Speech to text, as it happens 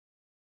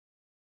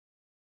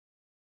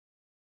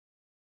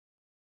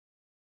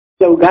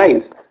Hello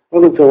guys,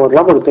 welcome to our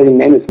laboratory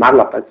named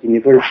SmartLab at the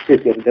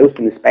University of Deusto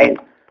in Spain.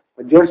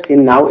 What you're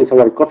seeing now is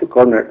our coffee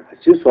corner.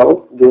 As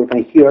usual, you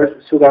can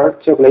hear sugar,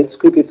 chocolates,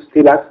 cookies,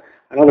 stillacs,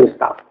 and other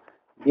stuff.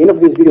 The aim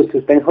of this video is to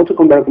explain how to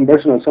convert a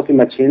conventional coffee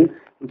machine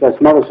into a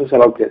smart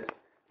social object.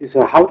 This is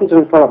how to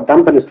transfer a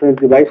dumb and strange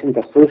device into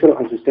a social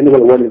and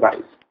sustainable web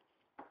device.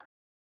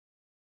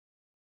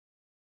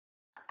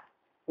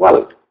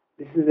 Well,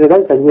 this is the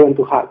device that we want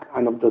to hack,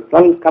 an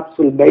optional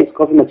capsule-based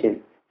coffee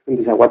machine. It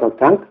is a water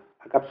tank,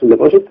 a capsule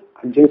deposit,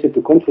 a joystick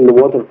to control the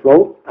water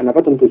flow, and a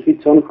button to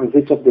switch on and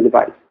switch off the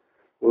device.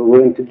 What we're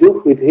going to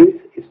do with this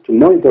is to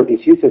monitor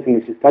its usage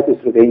and its status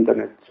through the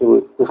internet.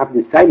 So we have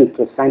decided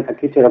to assign a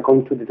creature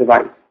account to the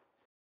device.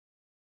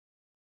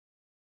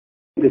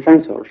 The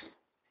sensors.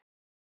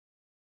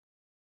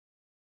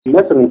 In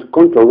measuring to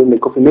control when the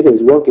coffee maker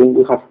is working,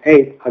 we have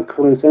 8 a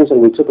current sensor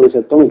which operates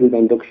atomically by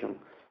induction.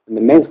 When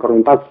the mains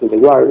current passes through the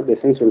wire, the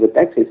sensor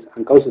detects it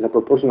and causes a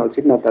proportional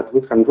signal that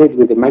we can read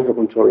with the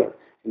microcontroller.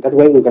 In that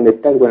way, we can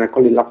detect when a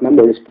calling lab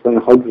member is put on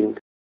a hot drink.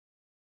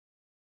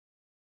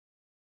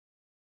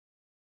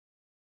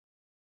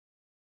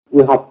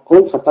 We have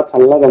also attached a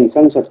latent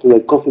sensor to the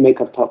coffee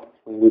maker top.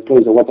 When we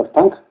close the water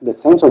tank, the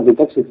sensor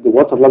detects if the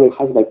water level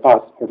has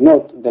bypassed or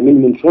not the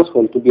minimum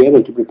threshold to be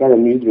able to prepare a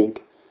new drink.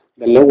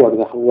 The lower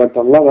the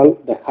water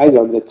level, the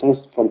higher the chance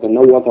for the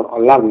no water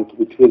alarm to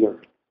be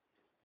triggered.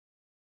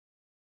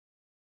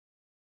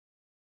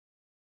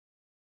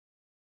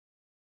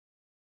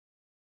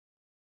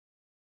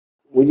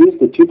 We use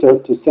the tutor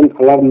to send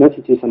alarm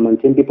messages and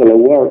maintain people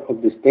aware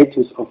of the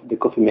status of the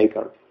coffee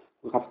maker.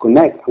 We have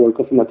connected our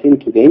coffee machine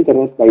to the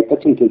internet by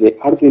attaching to the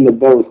Arduino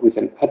board with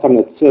an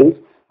Ethernet shield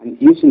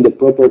and using the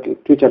proper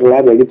tutor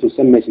library to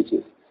send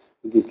messages.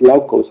 With this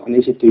low-cost and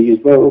easy-to-use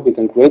board, we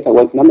can create a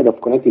wide number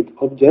of connected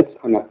objects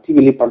and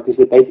actively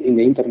participate in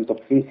the Internet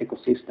of Things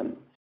ecosystem.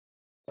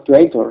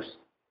 Actuators.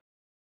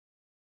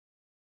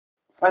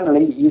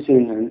 Finally,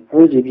 using an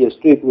RGB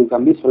strip, we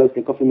can visualize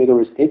the coffee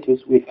maker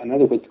status with an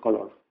adequate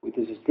color. With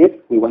this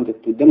strip, we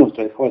wanted to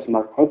demonstrate how a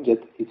smart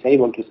object is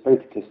able to express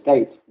its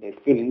states, their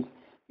feelings,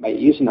 by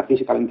using a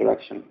physical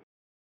interaction.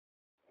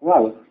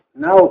 Well,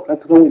 now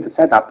let's go with the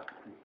setup.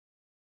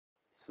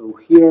 So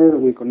here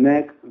we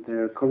connect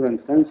the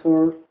current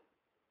sensor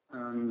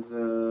and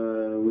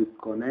we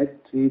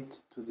connect it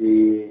to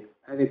the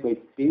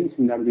adequate pins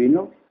in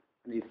Arduino.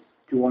 And if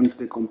you want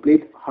the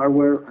complete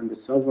hardware and the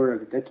software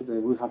architecture that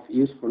we have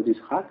used for this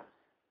hack,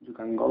 you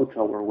can go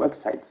to our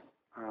website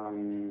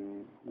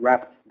and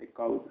grab the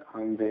code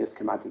and the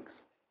schematics.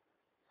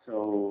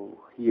 So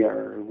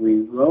here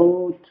we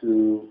go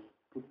to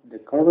put the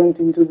current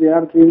into the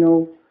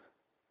Arduino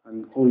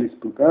and all is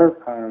prepared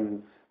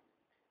and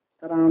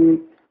ta-da!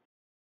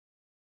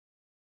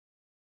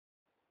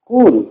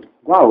 Cool!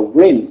 Wow,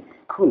 green!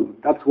 Cool,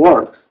 that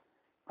works.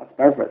 That's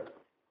perfect.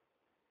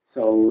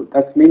 So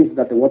that means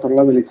that the water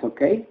level is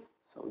okay.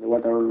 So the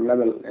water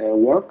level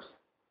works.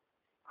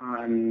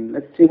 And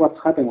let's see what's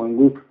happened when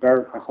we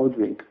prepare a hot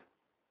drink.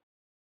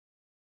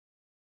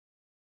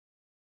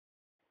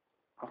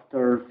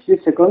 After a few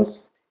seconds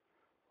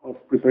of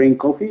preparing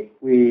coffee,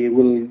 we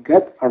will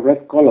get a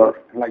red color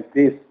like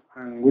this,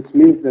 and which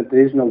means that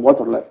there is no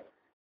water left.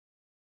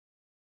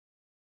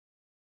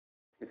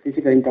 The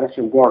physical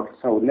interaction works.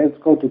 So let's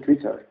go to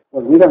Twitter.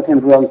 Well, we don't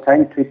have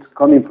real-time tweets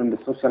coming from the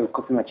social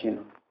coffee machine.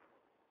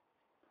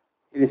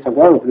 It is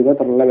aware of the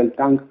water level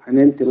tank and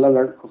empty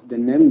level of the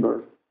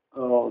number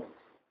of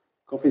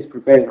coffees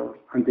prepared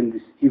until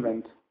this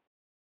event.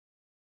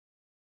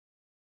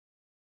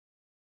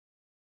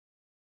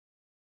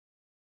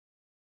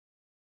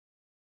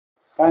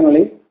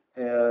 Finally,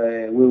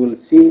 we will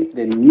see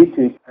the new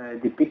tweet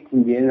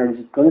depicting the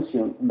energy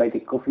consumed by the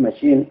coffee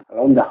machine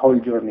along the whole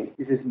journey.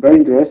 This is very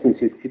interesting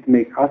since it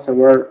makes us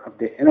aware of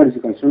the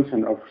energy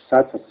consumption of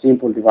such a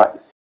simple device.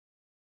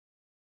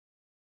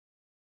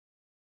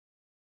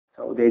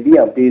 So the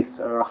idea of this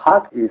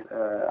hack is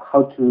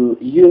how to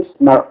use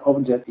smart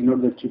objects in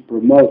order to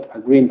promote a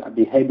green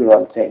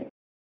behavioral change.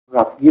 We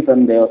have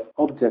given the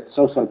object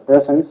social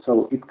presence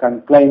so it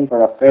can claim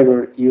for a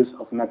fairer use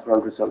of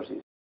natural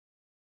resources.